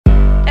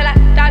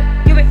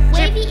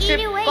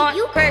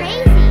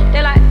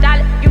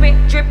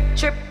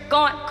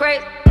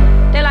crazy.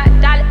 They like,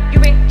 Dolly, you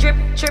been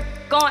drippin',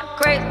 going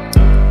crazy.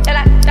 They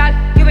like, Dolly,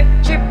 you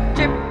been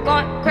drippin',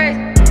 going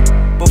crazy.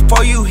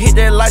 Before you hit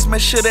that lights,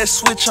 make sure that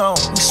switch on.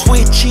 You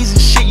switch cheese and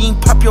shit, you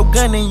ain't pop your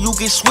gun and you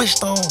get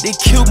switched on. The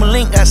Cuban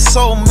link got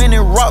so many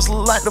rocks,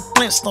 look like the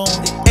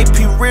Flintstones. The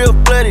AP real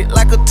blooded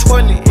like a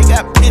toilet, it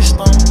got pissed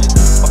on.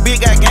 My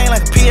bitch got game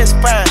like a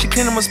PS5. She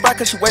cleaning my spot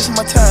cause she wasting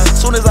my time.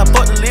 Soon as I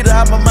fuck the leader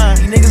out my mind.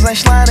 These niggas ain't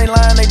slime, they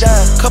lying, they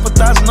die. Couple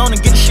thousand on to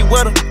get the shit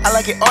wetter. I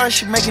like it art,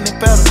 she making it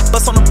better.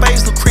 Bust on the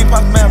face, look creep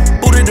off metal.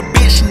 Booted the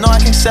bitch, she know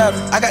I can't settle.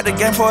 I got the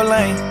game for a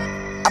lane.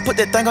 I put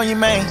that thing on your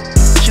main.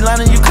 She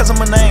lining you cause of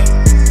my name.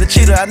 The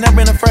cheater, I never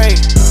been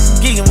afraid.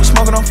 Geeking, we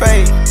smoking on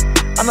fade.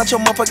 I'm not your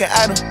motherfucking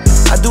idol.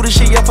 I do this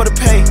shit, yeah, for the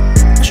pay.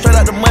 Straight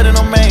out the mud and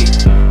I'm made.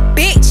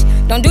 Bitch,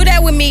 don't do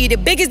that with me. The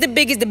biggest, the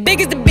biggest, the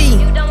biggest, the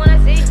B. You don't wanna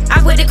see? I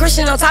put the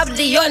Christian on top of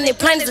the Dior and they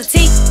plain as a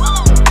T.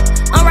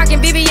 I'm rocking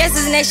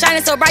BBS's and they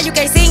shining so bright you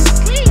can't see.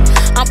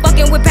 I'm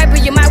fucking with paper,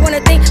 you might wanna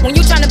think when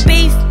you tryna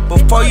beef.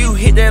 Before you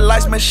hit that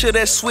lights, make sure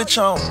that switch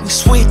on. You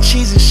switch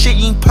cheese and shit,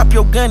 you ain't pop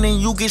your gun and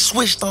you get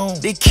switched on.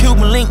 The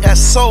Cuban link got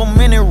so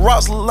many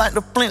rocks, look like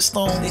the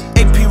Flintstones.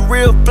 The AP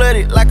real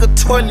blooded like a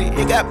toilet,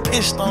 it got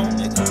pissed on.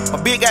 My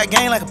bitch got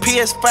game like a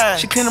PS5.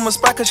 She cleaning my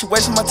spot cause she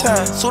wasting my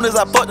time. Soon as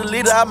I fuck the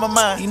leader out my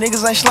mind. These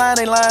niggas ain't slime,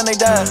 they lying, they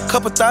die.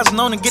 Couple thousand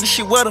on to get the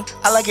shit wetter.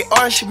 I like it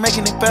art, she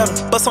making it better.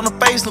 Bust on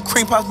the face, no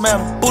cream pops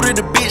metal. Booted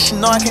the bitch, she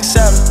know I can't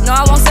settle. No,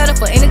 I won't settle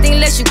for anything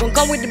less, you gon'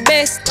 go with the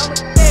best.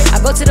 I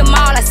go to the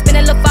mall, I spend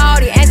a little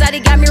fall, the anxiety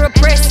got me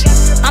repressed.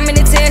 I'm in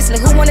the Tesla,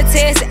 who wanna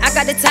test it? I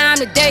got the time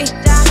today.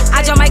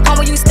 I jump my car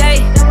when you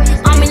stay.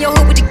 I'm in your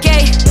hood with the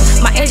K.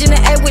 My engine the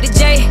A with the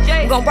J.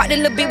 We gon' rock the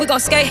little beat, we gon'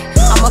 skate.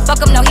 I'ma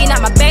fuck him, no, he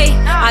not my bae.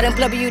 I done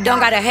plug you don't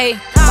gotta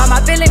hate. My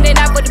feeling, they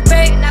not for the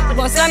bait. We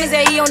gon' sell his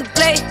head, he on the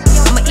plate.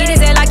 I'ma eat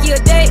his head like he a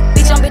date.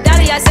 Bitch, I'm Big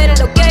Dolly, I said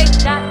it okay.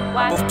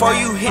 Before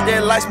you hit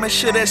that lights, make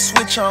sure that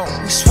switch on.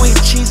 You switch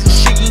cheese and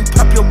shit, you ain't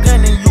pop your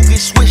gun and you get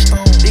switched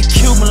on. The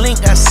Cuban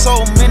link got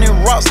so many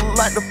rocks, look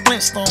like the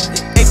Flintstones.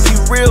 The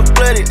AP real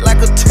blooded like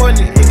a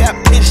toilet, it got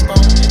pissed on.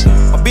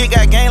 My bitch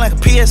got game like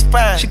a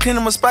PS5. She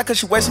cleaning my spot cause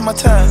she wasting my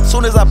time.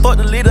 Soon as I fuck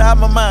the leader out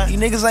my mind. These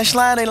niggas ain't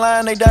slime, they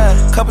lying, they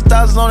die. Couple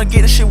thousand on to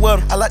get the shit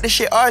wetter. I like this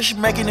shit art, she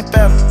making it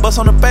better. Bust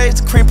on the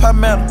face, the cream pop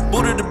metal.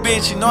 Booted the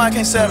bitch, you know I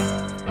can't settle.